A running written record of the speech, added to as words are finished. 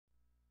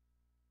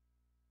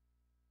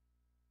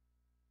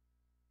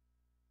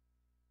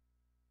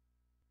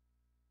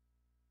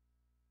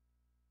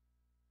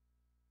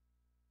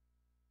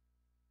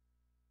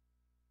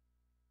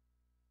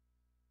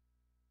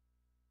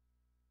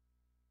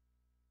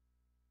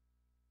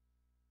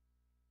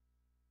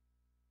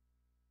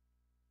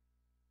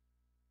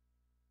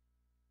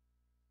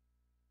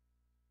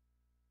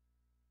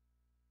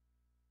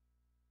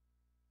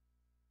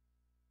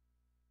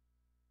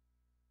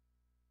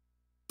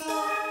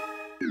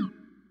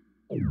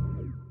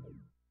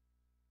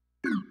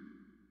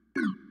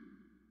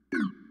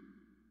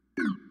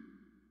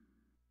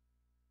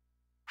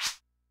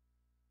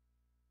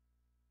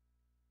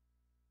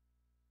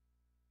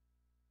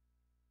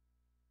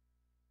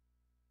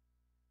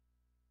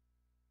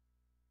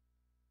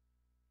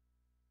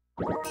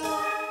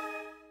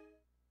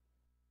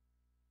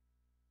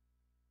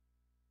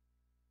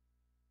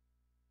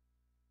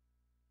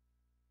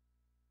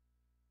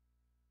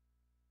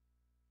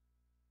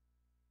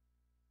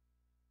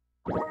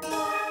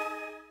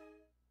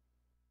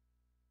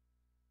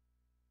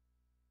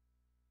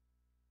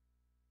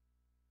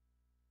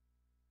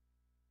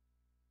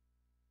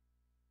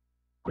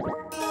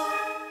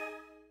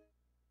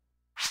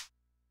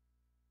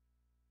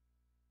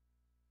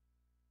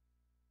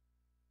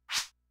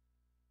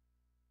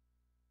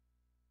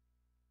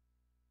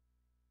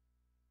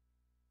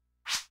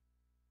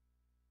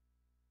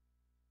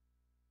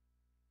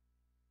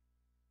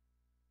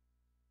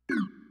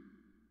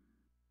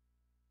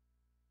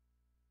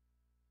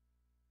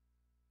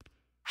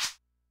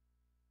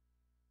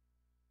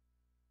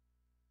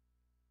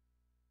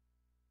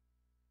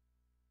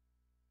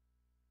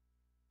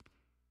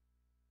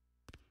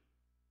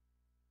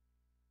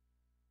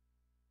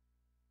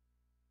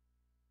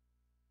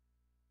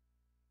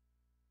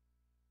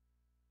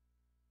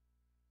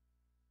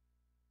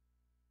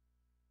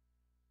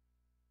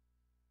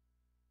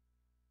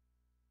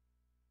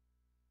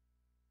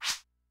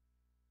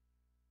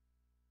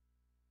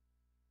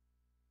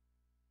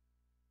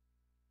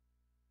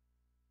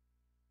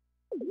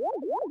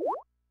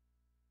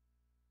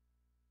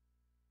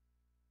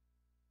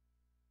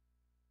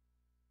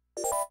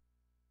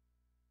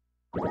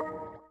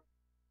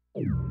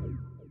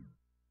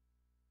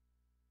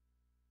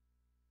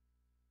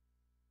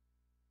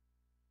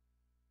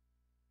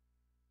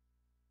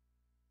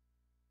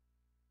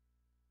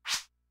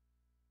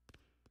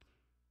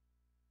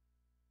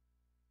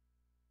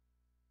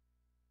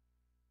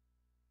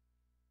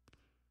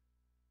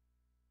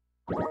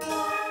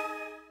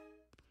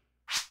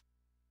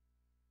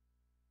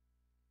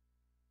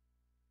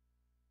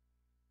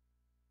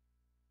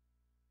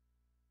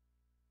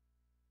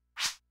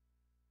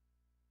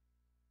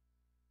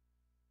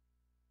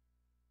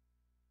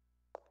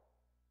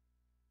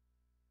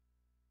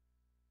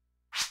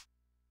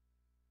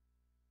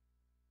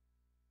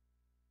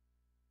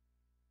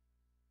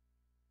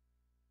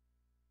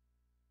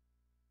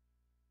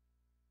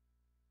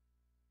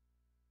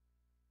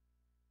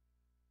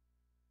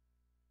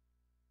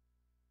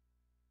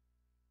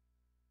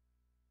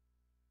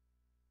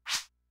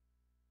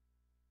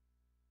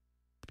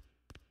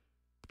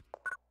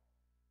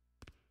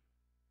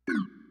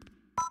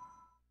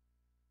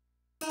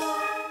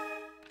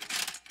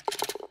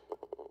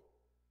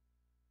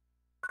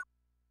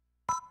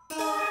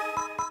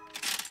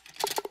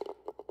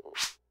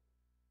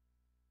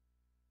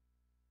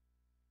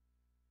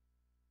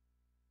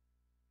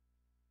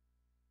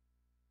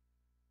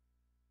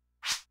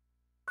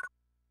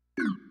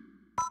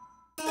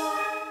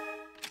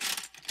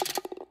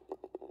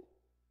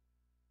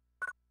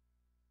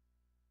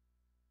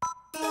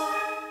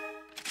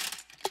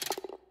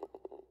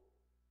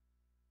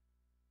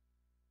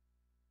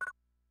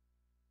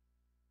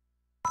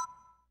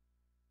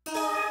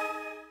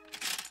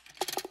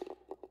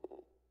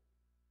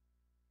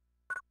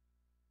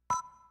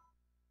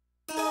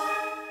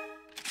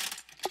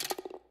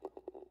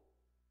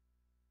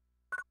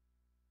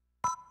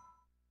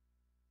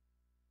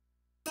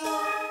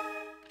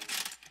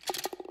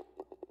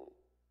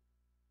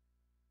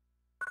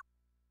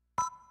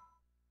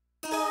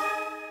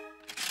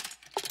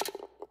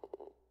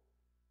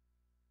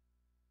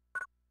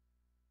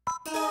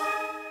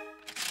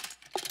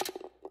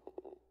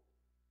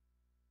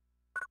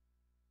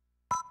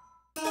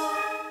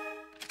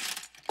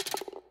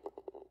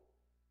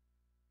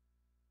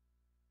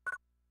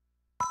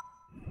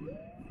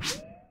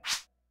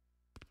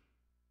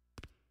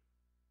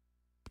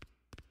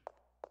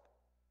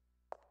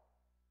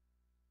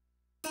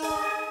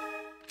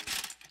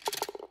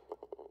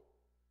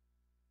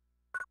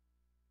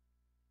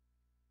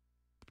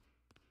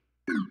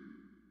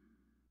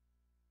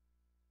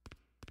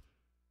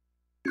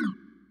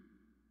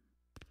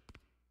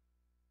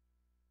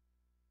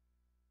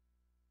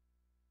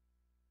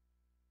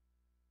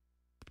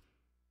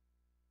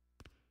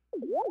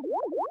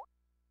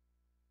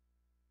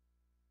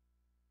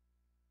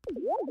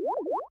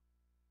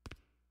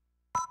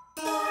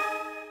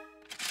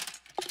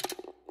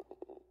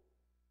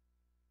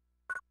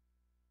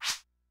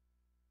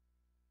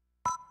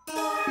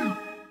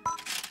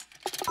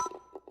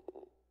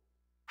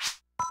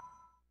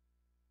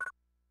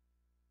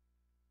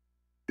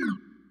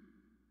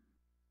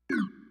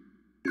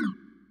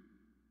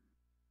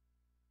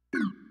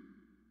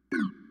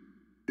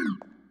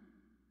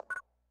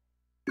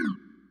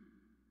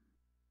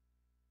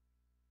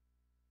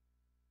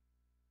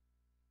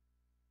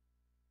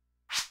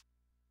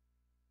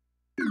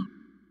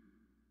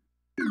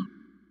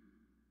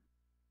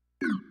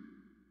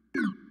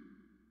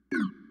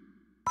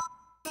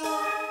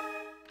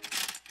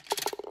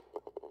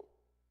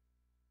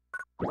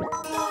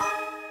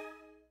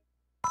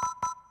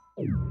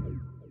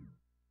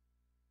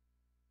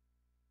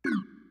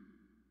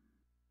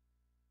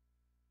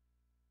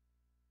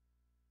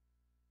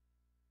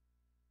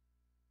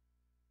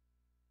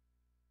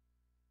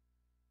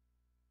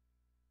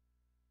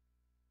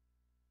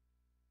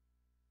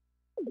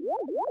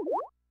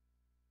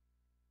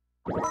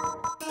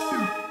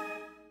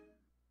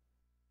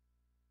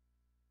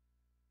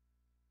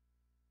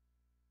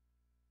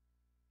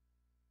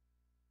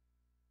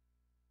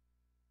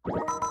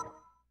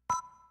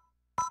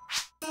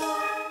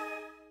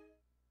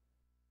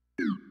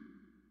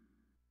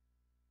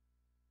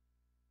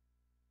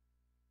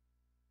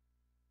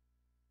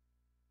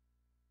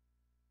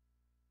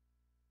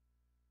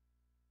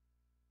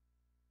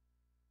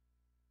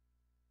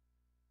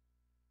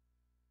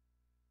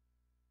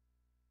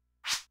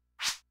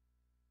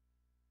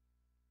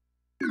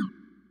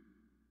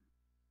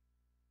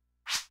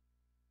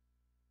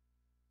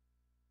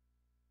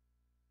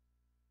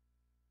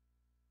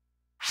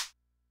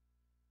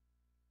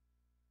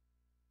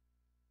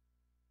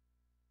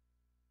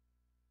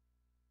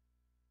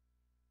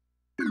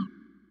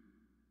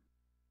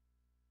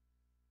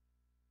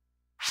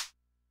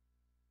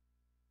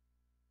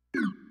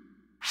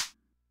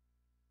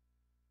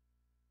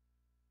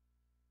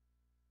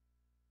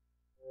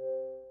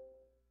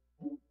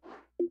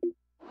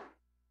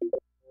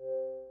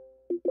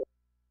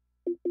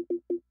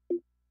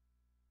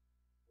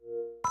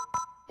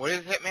What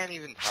is Hitman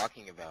even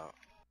talking about?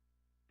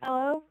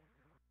 Hello?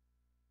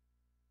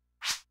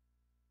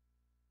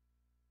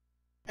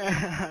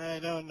 I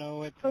don't know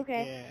what to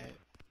Okay.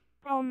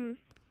 get.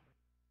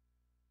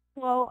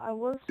 Well, I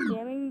was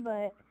scamming,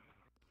 but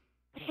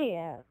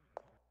yeah,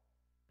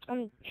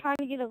 I'm trying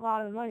to get a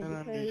lot of money I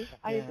don't because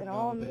I've been understand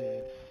all on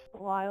this. a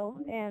while,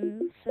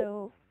 and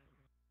so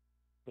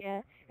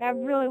yeah, that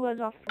really was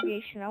off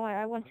probation.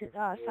 I went to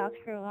South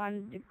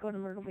Carolina to go to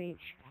Myrtle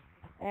Beach,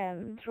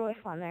 and it's really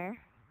fun there.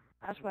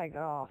 That's why I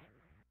got off,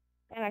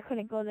 and I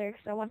couldn't go there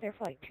because I went there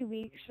for like 2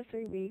 weeks or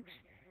 3 weeks,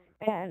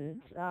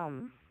 and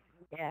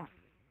yeah.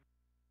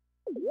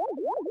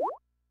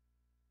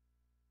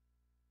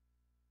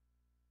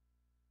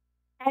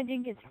 I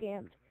did get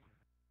scammed.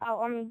 Oh,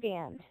 I mean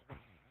banned.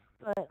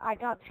 But I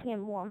got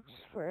scammed once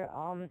for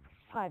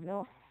 5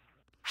 mil.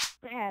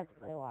 I had to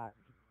play a lot.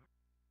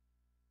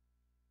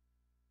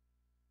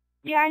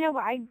 Yeah, I know,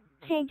 but I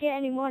can't get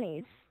any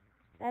monies.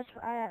 That's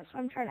why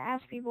I'm trying to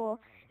ask people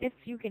if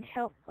you could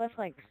help with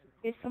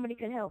if somebody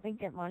could help me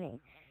get money,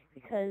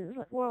 because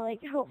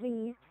help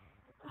me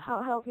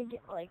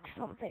get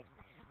something,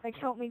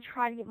 help me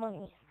try to get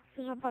money,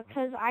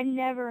 because I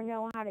never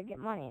know how to get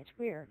money. It's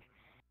weird.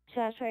 So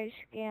that's why I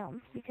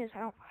scam, because I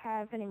don't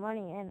have any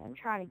money and I'm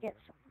trying to get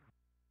some.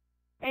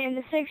 And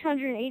the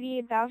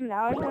 $688,000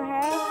 I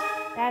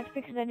have, that's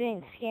because I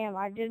didn't scam.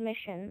 I did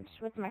missions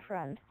with my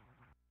friend.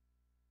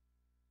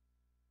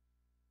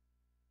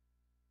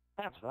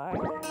 That's why.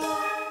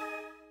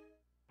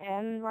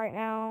 And right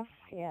now,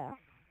 yeah.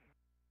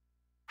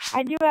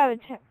 I do have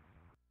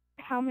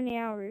how many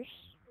hours?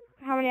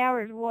 How many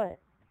hours what?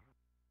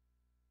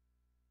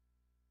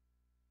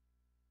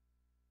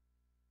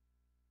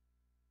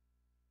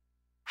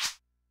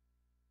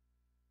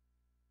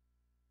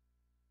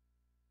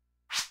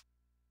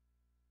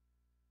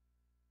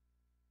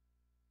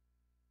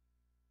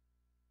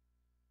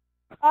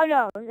 Oh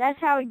no, that's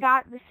how we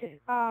got the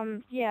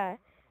yeah,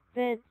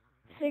 the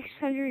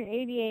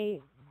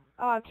 688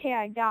 K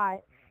I got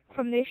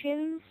from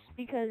missions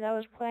because I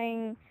was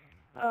playing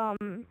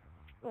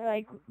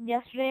like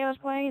yesterday I was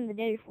playing and the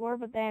day before,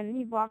 but then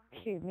he blocked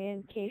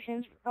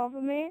communications off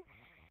of me,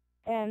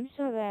 and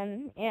so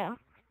then yeah,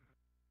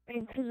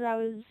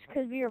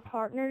 because we were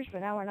partners, but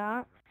now we're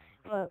not,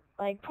 but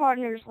like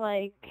partners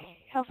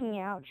helping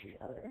out each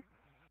other.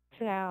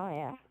 So now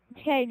yeah.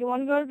 Okay, do you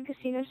want to go to the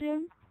casino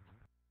soon?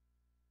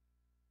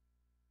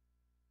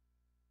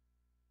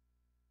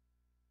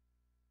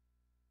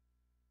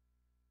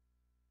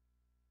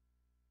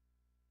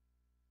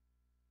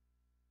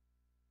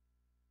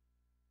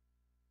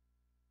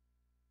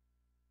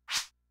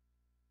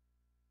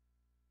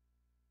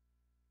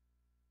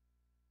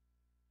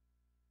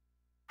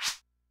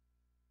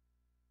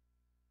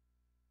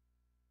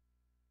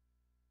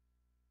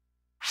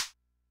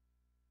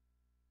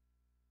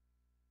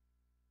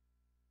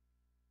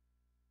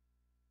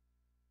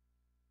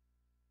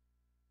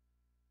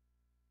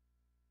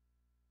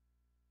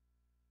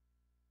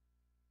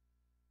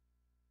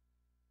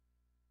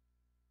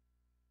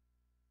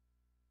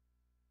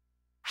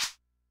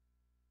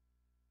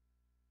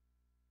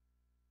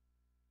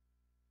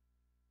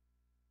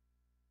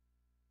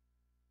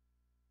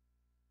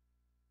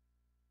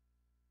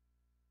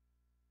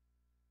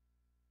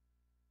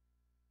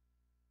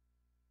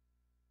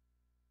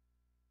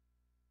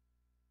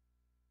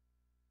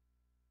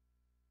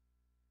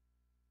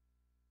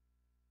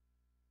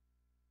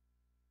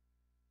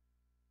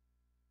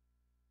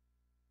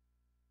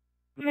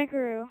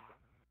 Mikaru.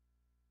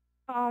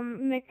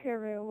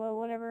 Mikaru, well,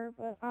 whatever,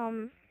 but,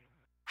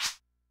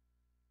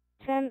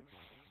 since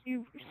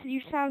you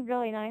sound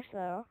really nice,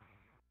 though,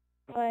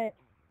 but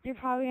you're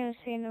probably gonna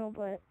say no,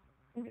 but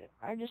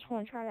I just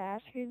want to try to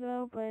ask you,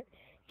 though, but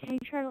can you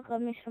try to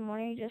lend me some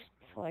money just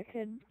so I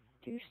could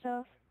do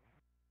stuff?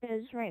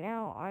 Because right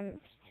now,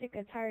 I'm sick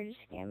and tired of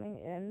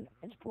scamming, and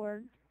it's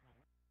bored.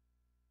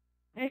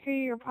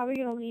 Mikaru, you're probably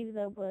gonna leave,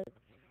 though, but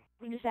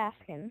I'm just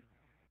asking.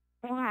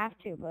 I don't have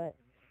to, but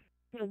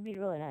it would be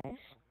really nice.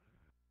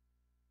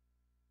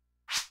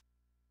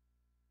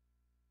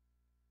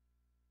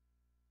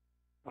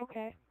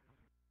 Okay.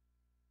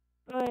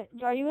 But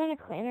are you in a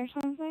clan or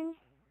something?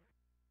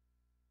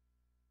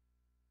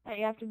 That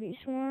you have to be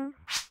somewhere?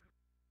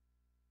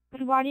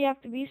 And why do you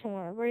have to be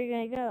somewhere? Where are you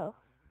gonna go?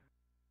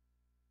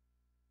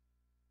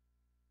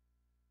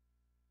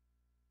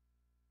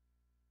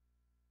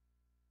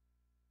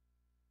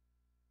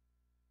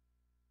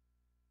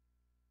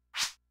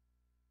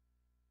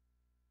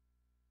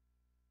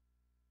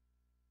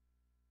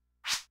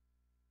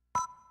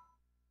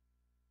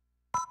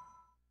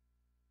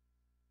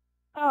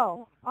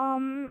 Oh,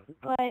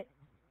 but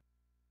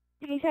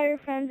can you tell your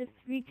friends if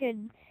we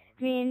could,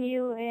 me and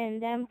you and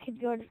them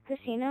could go to the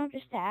casino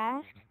just to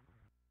ask?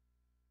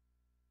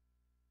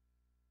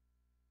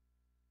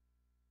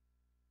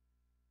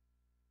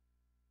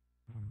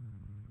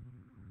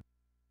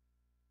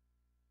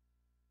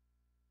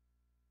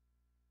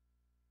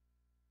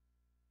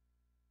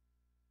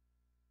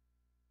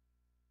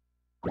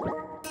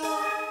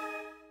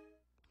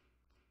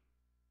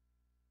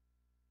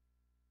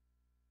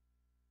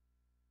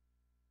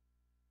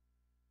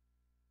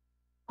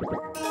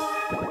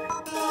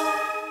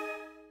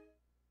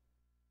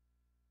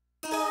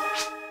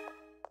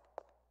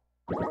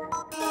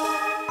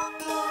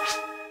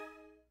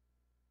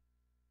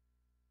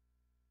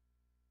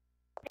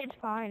 It's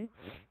fine.